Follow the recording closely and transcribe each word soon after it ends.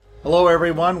Hello,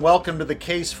 everyone. Welcome to the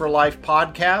Case for Life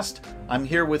podcast. I'm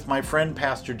here with my friend,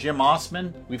 Pastor Jim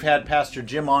Osman. We've had Pastor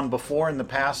Jim on before in the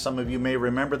past. Some of you may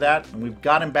remember that. And we've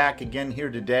got him back again here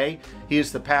today. He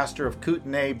is the pastor of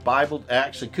Kootenai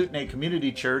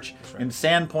Community Church in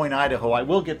Sandpoint, Idaho. I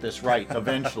will get this right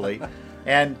eventually.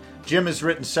 And Jim has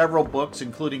written several books,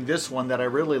 including this one that I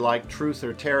really like, Truth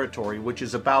or Territory, which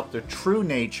is about the true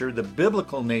nature, the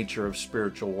biblical nature of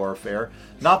spiritual warfare,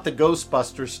 not the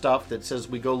Ghostbuster stuff that says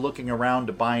we go looking around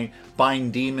to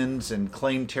bind demons and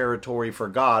claim territory for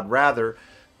God. Rather,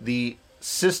 the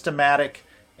systematic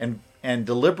and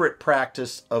deliberate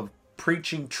practice of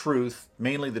preaching truth,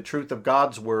 mainly the truth of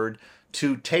God's Word,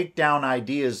 to take down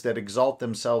ideas that exalt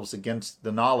themselves against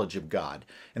the knowledge of God.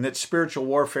 And that spiritual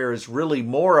warfare is really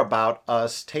more about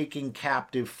us taking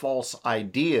captive false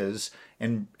ideas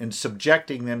and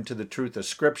subjecting them to the truth of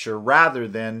Scripture rather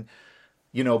than,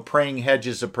 praying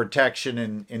hedges of protection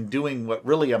and doing what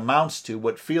really amounts to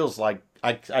what feels like,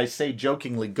 I say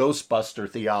jokingly, Ghostbuster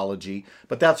theology,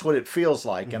 but that's what it feels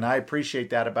like. And I appreciate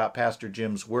that about Pastor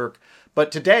Jim's work. But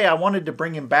today I wanted to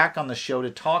bring him back on the show to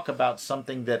talk about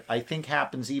something that I think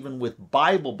happens even with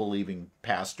Bible-believing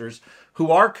pastors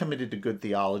who are committed to good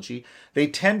theology. They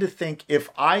tend to think if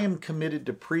I am committed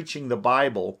to preaching the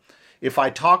Bible, if I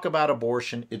talk about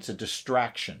abortion, it's a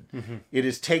distraction. Mm-hmm. It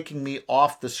is taking me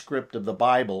off the script of the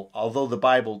Bible, although the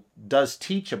Bible does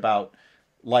teach about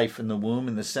life in the womb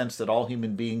in the sense that all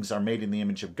human beings are made in the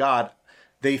image of God.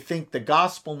 They think the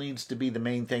gospel needs to be the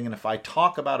main thing, and if I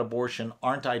talk about abortion,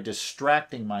 aren't I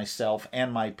distracting myself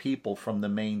and my people from the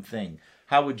main thing?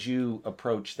 How would you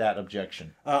approach that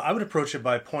objection? I would approach it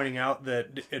by pointing out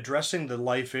that addressing the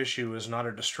life issue is not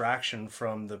a distraction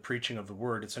from the preaching of the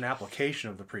word. It's an application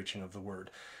of the preaching of the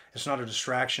word. It's not a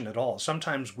distraction at all.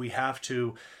 Sometimes we have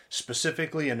to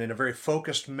specifically and in a very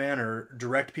focused manner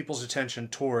direct people's attention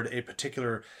toward a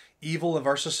particular evil of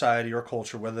our society or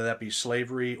culture, whether that be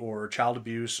slavery or child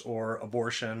abuse or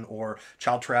abortion or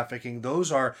child trafficking.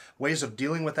 Those are ways of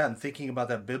dealing with that and thinking about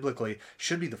that biblically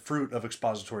should be the fruit of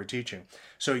expository teaching.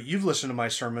 So you've listened to my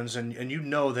sermons and you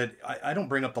know that I don't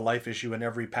bring up the life issue in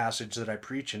every passage that I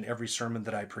preach, in every sermon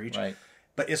that I preach. Right.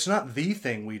 But it's not the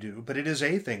thing we do, but it is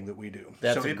a thing that we do.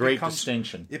 That's a great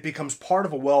distinction. It becomes part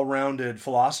of a well-rounded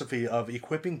philosophy of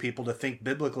equipping people to think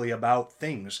biblically about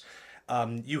things.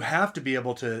 You have to be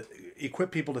able to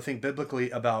equip people to think biblically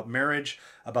about marriage,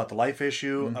 about the life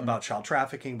issue, mm-hmm. about child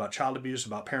trafficking, about child abuse,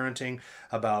 about parenting,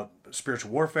 about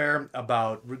spiritual warfare,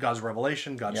 about God's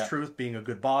revelation, God's truth, being a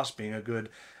good boss, being a good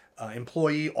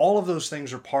employee. All of those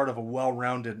things are part of a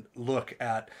well-rounded look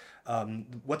at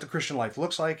what the Christian life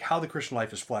looks like, how the Christian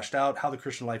life is fleshed out, how the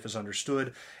Christian life is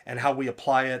understood, and how we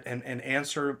apply it and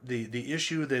answer the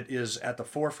issue that is at the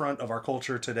forefront of our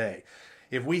culture today.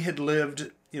 If we had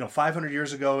lived, 500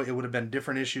 years ago, it would have been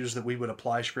different issues that we would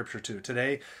apply Scripture to.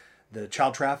 Today, the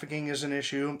child trafficking is an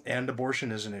issue and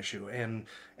abortion is an issue, and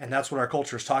that's what our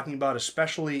culture is talking about,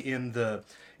 especially in the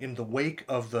wake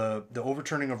of the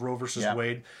overturning of Roe versus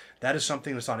Wade. That is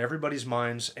something that's on everybody's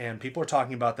minds, and people are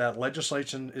talking about that.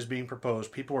 Legislation is being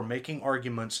proposed. People are making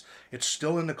arguments. It's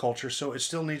still in the culture, so it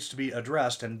still needs to be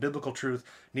addressed, and biblical truth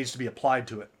needs to be applied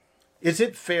to it. Is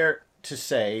it fair to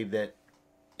say that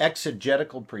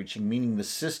exegetical preaching, meaning the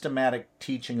systematic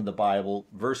teaching of the Bible,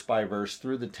 verse by verse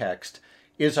through the text,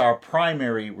 is our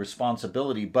primary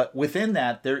responsibility, but within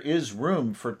that there is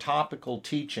room for topical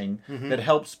teaching mm-hmm. that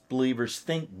helps believers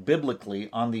think biblically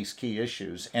on these key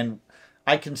issues? And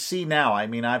I can see now,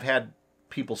 I've had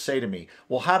people say to me,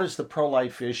 well, how does the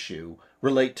pro-life issue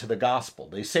relate to the gospel?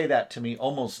 They say that to me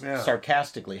almost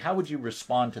sarcastically. How would you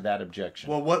respond to that objection?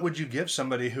 Well, what would you give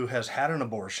somebody who has had an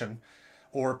abortion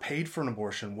or paid for an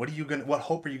abortion? What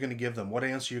hope are you going to give them? What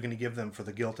answer are you going to give them for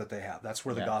the guilt that they have? That's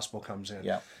where the gospel comes in.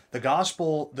 Yeah. The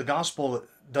gospel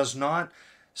does not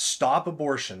stop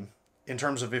abortion in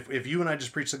terms of if you and I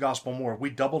just preach the gospel more, we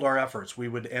doubled our efforts, we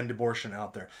would end abortion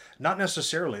out there. Not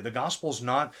necessarily. The gospel's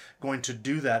not going to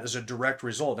do that as a direct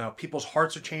result. Now, if people's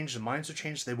hearts are changed and minds are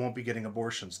changed, they won't be getting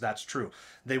abortions. That's true.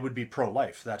 They would be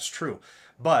pro-life. That's true.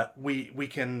 But we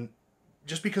can...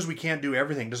 Just because we can't do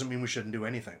everything doesn't mean we shouldn't do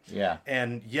anything. Yeah.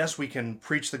 And yes, we can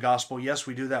preach the gospel. Yes,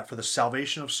 we do that for the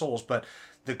salvation of souls. But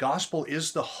the gospel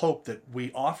is the hope that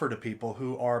we offer to people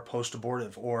who are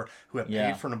post-abortive or who have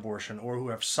paid for an abortion or who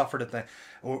have suffered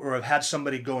or have had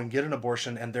somebody go and get an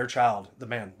abortion and their child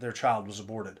was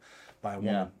aborted by a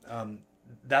woman.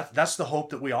 That's the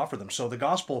hope that we offer them. So the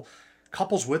gospel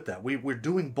couples with that. We're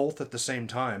doing both at the same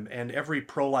time. And every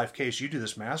pro-life case, you do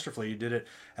this masterfully. You did it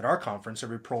at our conference.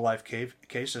 Every pro-life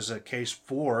case is a case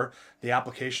for the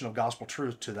application of gospel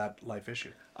truth to that life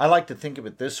issue. I like to think of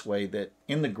it this way, that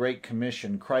in the Great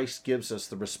Commission, Christ gives us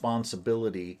the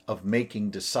responsibility of making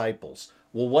disciples.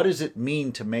 Well, what does it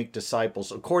mean to make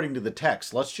disciples according to the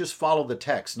text? Let's just follow the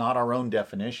text, not our own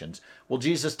definitions. Well,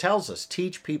 Jesus tells us,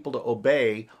 teach people to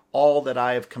obey all that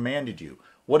I have commanded you.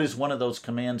 What is one of those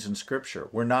commands in Scripture?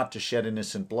 We're not to shed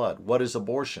innocent blood. What is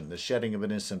abortion? The shedding of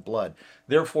innocent blood.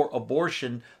 Therefore,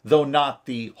 abortion, though not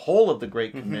the whole of the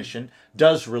Great Commission,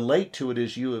 does relate to it,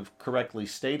 as you have correctly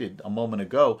stated a moment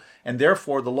ago. And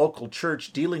therefore, the local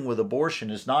church dealing with abortion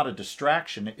is not a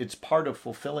distraction. It's part of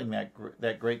fulfilling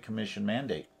that Great Commission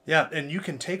mandate. Yeah, and you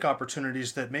can take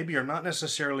opportunities that maybe are not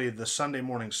necessarily the Sunday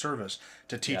morning service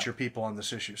to teach your people on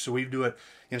this issue. So we do it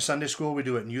in Sunday school, we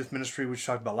do it in youth ministry, which we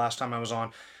talked about last time I was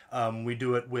on. We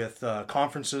do it with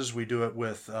conferences, we do it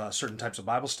with certain types of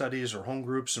Bible studies or home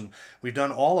groups, and we've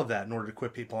done all of that in order to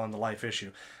equip people on the life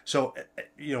issue. So,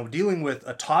 dealing with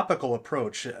a topical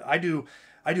approach, I do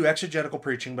exegetical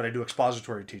preaching, but I do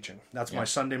expository teaching. That's my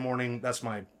Sunday morning, that's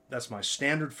my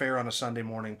standard fare on a Sunday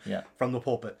morning from the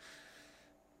pulpit.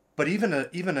 But even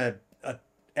a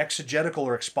exegetical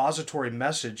or expository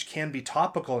message can be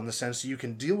topical in the sense that you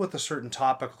can deal with a certain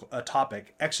topic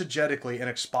exegetically and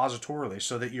expositorily,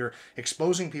 so that you're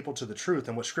exposing people to the truth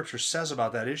and what Scripture says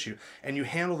about that issue, and you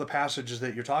handle the passages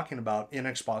that you're talking about in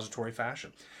expository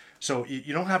fashion. So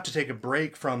you don't have to take a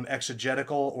break from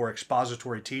exegetical or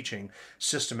expository teaching,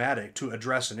 systematic, to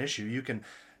address an issue. You can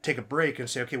take a break and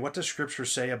say, okay, what does Scripture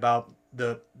say about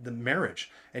the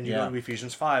marriage? And you go to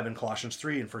Ephesians 5 and Colossians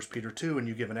 3 and 1 Peter 2, and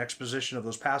you give an exposition of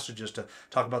those passages to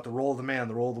talk about the role of the man,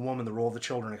 the role of the woman, the role of the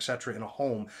children, etc. in a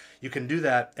home. You can do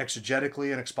that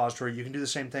exegetically and expository. You can do the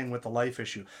same thing with the life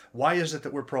issue. Why is it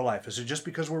that we're pro-life? Is it just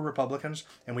because we're Republicans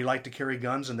and we like to carry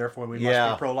guns and therefore we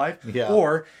must be pro-life? Yeah.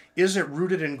 Or is it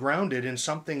rooted and grounded in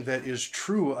something that is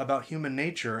true about human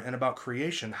nature and about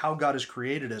creation, how God has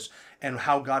created us and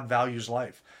how God values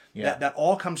life? Yeah. That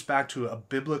all comes back to a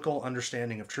biblical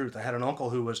understanding of truth. I had an uncle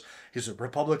he's a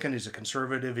Republican, he's a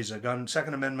conservative, he's a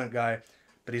Second Amendment guy,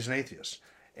 but he's an atheist.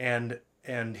 And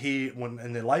when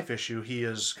in the life issue, he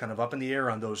is kind of up in the air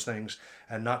on those things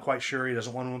and not quite sure. He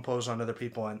doesn't want to impose on other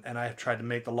people. And I have tried to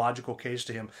make the logical case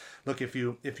to him. Look, if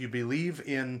you believe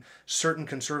in certain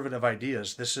conservative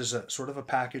ideas, this is a sort of a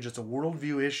package. It's a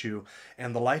worldview issue,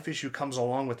 and the life issue comes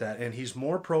along with that. And he's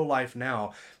more pro-life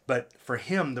now, but for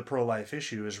him, the pro-life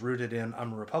issue is rooted in,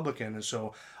 I'm a Republican, and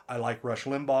so I like Rush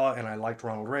Limbaugh and I liked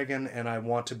Ronald Reagan, and I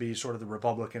want to be sort of the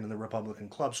Republican in the Republican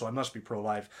club, so I must be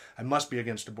pro-life. I must be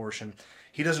against abortion.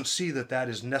 He doesn't see that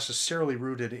is necessarily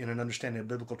rooted in an understanding of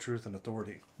biblical truth and authority.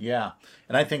 Yeah,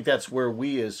 and I think that's where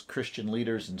we as Christian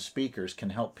leaders and speakers can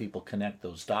help people connect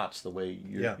those dots the way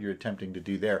you're attempting to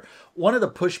do there. One of the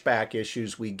pushback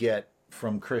issues we get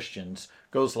from Christians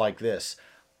goes like this.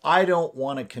 I don't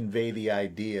want to convey the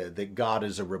idea that God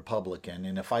is a Republican.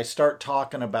 And if I start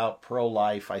talking about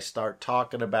pro-life, I start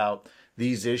talking about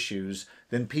these issues,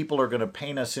 then people are going to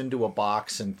paint us into a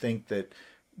box and think that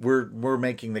we're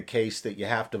making the case that you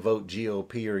have to vote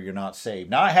GOP or you're not saved.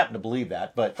 Now, I happen to believe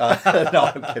that, but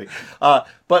no, I'm kidding.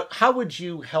 But how would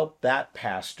you help that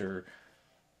pastor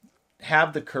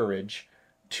have the courage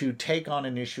to take on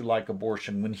an issue like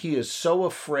abortion when he is so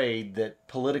afraid that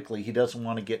politically he doesn't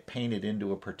want to get painted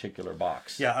into a particular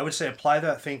box? Yeah, I would say apply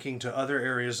that thinking to other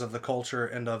areas of the culture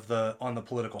and on the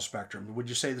political spectrum. Would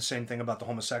you say the same thing about the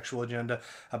homosexual agenda,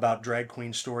 about drag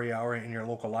queen story hour in your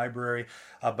local library,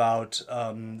 about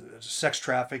sex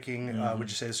trafficking? Would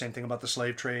you say the same thing about the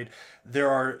slave trade?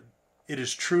 It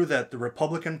is true that the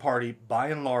Republican Party, by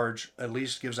and large, at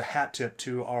least gives a hat tip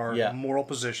to our moral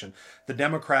position. The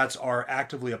Democrats are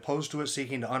actively opposed to it,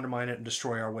 seeking to undermine it and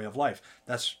destroy our way of life.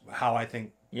 That's how I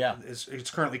think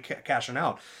it's currently cashing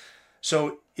out.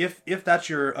 So if that's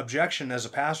your objection as a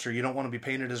pastor, you don't want to be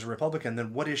painted as a Republican,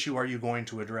 then what issue are you going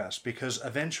to address? Because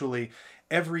eventually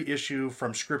every issue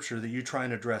from Scripture that you try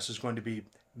and address is going to be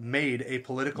made a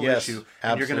political issue,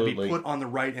 and you're going to be put on the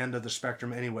right end of the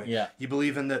spectrum anyway. Yeah. You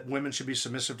believe in that women should be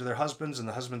submissive to their husbands, and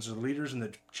the husbands are the leaders, and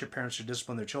that parents should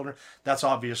discipline their children. That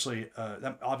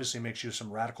obviously makes you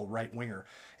some radical right winger.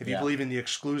 If you believe in the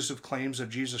exclusive claims of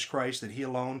Jesus Christ, that He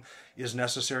alone is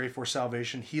necessary for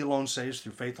salvation, He alone saves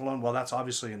through faith alone, well, that's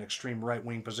obviously an extreme right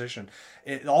wing position.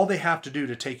 All they have to do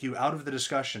to take you out of the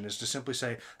discussion is to simply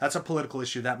say that's a political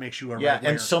issue, that makes you a right winger.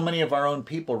 And so many of our own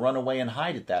people run away and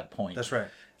hide at that point. That's right.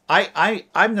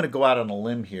 I'm going to go out on a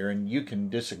limb here, and you can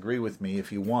disagree with me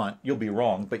if you want. You'll be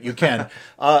wrong, but you can.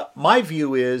 My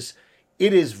view is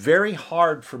it is very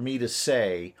hard for me to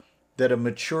say that a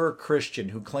mature Christian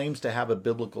who claims to have a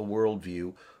biblical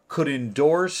worldview could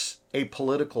endorse a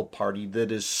political party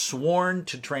that is sworn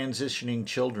to transitioning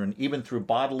children, even through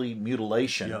bodily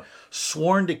mutilation,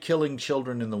 sworn to killing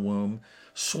children in the womb,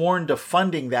 sworn to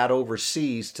funding that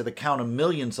overseas to the count of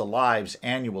millions of lives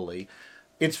annually.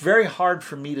 It's very hard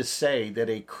for me to say that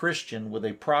a Christian with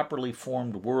a properly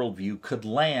formed worldview could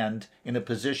land in a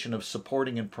position of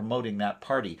supporting and promoting that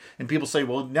party. And people say,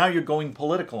 well, now you're going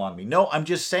political on me. No, I'm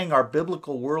just saying our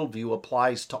biblical worldview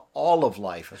applies to all of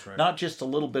life, That's right. not just a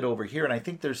little bit over here. And I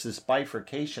think there's this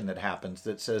bifurcation that happens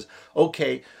that says,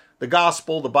 okay, the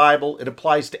gospel, the Bible, it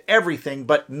applies to everything,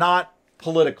 but not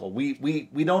political. We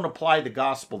don't apply the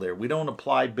gospel there. We don't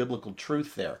apply biblical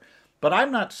truth there. But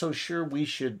I'm not so sure we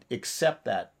should accept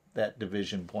that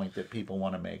division point that people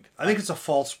want to make. I think it's a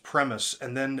false premise,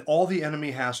 and then all the enemy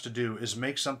has to do is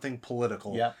make something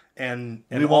political, and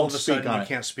we all won't of a speak sudden on you it.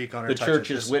 can't speak on it. The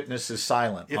church's witness is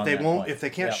silent. If on they that won't, point. if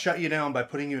they can't shut you down by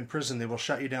putting you in prison, they will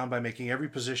shut you down by making every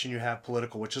position you have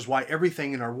political, which is why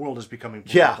everything in our world is becoming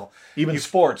political. Even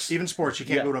sports. Even sports. You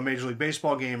can't go to a Major League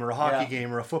Baseball game or a hockey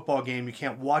game or a football game. You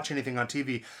can't watch anything on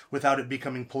TV without it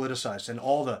becoming politicized. And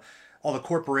all the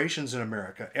corporations in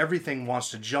America, everything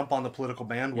wants to jump on the political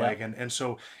bandwagon. And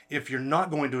so if you're not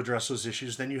going to address those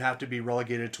issues, then you have to be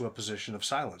relegated to a position of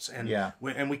silence. And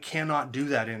we cannot do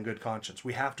that in good conscience.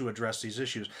 We have to address these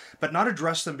issues, but not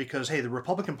address them because, hey, the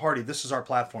Republican Party, this is our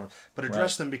platform, but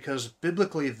address them because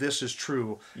biblically this is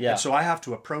true. And so I have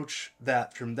to approach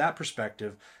that from that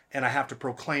perspective, and I have to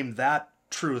proclaim that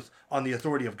truth on the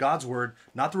authority of God's word,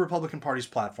 not the Republican Party's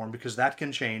platform, because that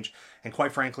can change. And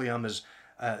quite frankly,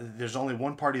 there's only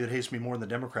one party that hates me more than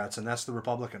the Democrats, and that's the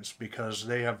Republicans, because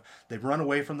they've run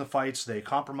away from the fights, they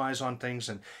compromise on things,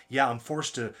 and I'm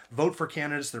forced to vote for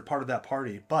candidates. They're part of that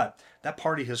party, but that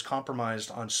party has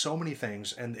compromised on so many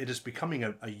things, and it is becoming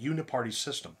a uniparty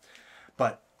system.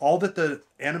 But all that the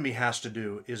enemy has to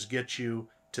do is get you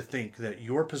to think that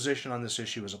your position on this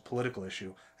issue is a political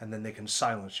issue, and then they can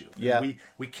silence you.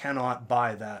 We cannot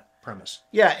buy that premise.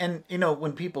 And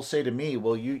when people say to me,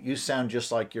 well, you sound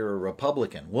just like you're a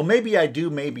Republican. Well, maybe I do,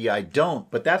 maybe I don't,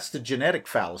 but that's the genetic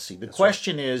fallacy. The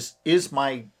question is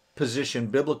my position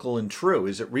biblical and true?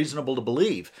 Is it reasonable to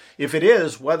believe? If it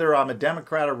is, whether I'm a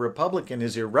Democrat or Republican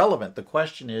is irrelevant. The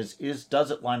question is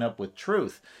does it line up with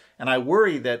truth? And I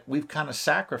worry that we've kind of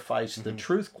sacrificed the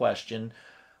truth question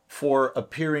for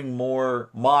appearing more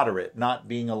moderate, not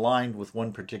being aligned with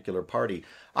one particular party.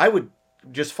 I would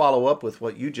just follow up with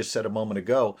what you just said a moment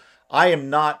ago. I am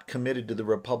not committed to the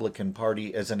Republican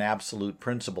Party as an absolute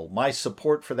principle. My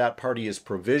support for that party is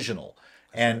provisional,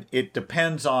 and it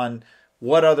depends on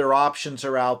what other options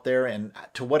are out there and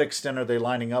to what extent are they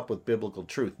lining up with biblical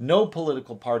truth. No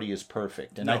political party is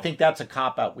perfect, and I think that's a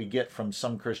cop-out we get from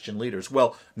some Christian leaders.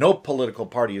 Well, no political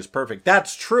party is perfect.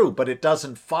 That's true, but it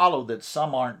doesn't follow that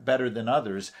some aren't better than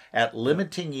others at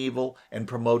limiting evil and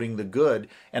promoting the good,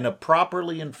 and a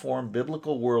properly informed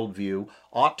biblical worldview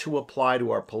ought to apply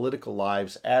to our political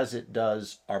lives as it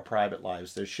does our private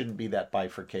lives. There shouldn't be that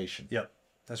bifurcation. Yep,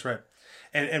 that's right.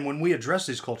 And when we address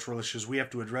these cultural issues, we have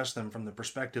to address them from the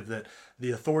perspective that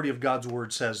the authority of God's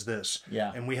word says this.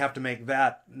 And we have to make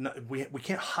that, we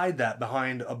can't hide that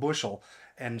behind a bushel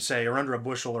and say, or under a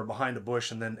bushel or behind a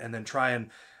bush, and then try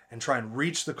and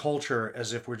reach the culture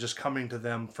as if we're just coming to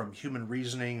them from human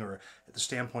reasoning or at the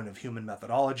standpoint of human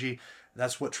methodology.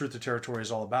 That's what Truth to Territory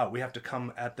is all about. We have to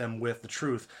come at them with the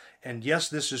truth. And yes,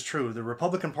 this is true. The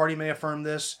Republican Party may affirm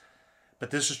this, but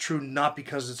this is true not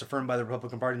because it's affirmed by the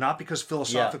Republican Party, not because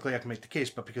philosophically I can make the case,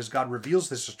 but because God reveals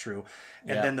this is true.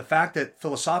 And then the fact that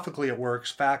philosophically it works,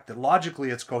 fact that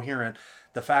logically it's coherent,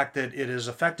 the fact that it is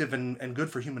effective and good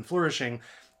for human flourishing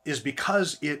is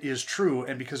because it is true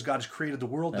and because God has created the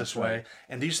world this way.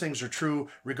 And these things are true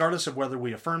regardless of whether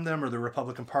we affirm them or the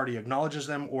Republican Party acknowledges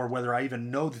them or whether I even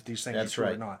know that these things are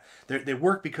true or not. They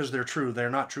work because they're true.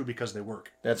 They're not true because they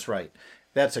work. That's right.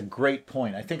 That's a great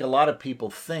point. I think a lot of people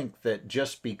think that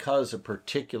just because a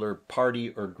particular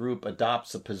party or group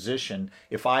adopts a position,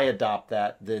 if I adopt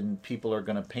that, then people are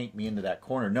going to paint me into that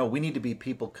corner. No, we need to be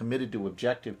people committed to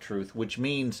objective truth, which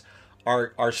means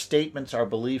our statements, our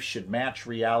beliefs should match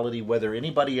reality, whether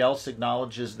anybody else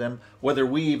acknowledges them, whether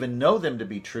we even know them to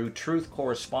be true. Truth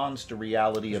corresponds to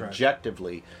reality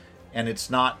objectively, and it's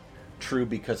not true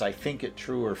because I think it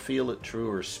true or feel it true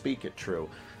or speak it true.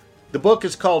 The book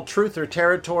is called Truth or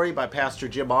Territory by Pastor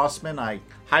Jim Osman. I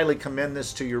highly commend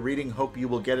this to your reading. Hope you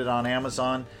will get it on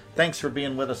Amazon. Thanks for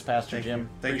being with us, Pastor Jim.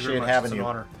 Appreciate having you. It's an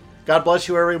honor. God bless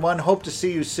you, everyone. Hope to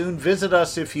see you soon. Visit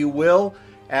us, if you will,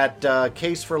 at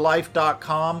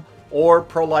caseforlife.com or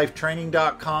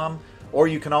prolifetraining.com. Or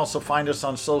you can also find us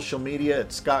on social media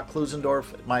at Scott Klusendorf,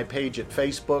 my page at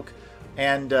Facebook,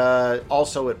 and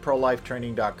also at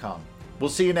prolifetraining.com. We'll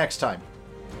see you next time.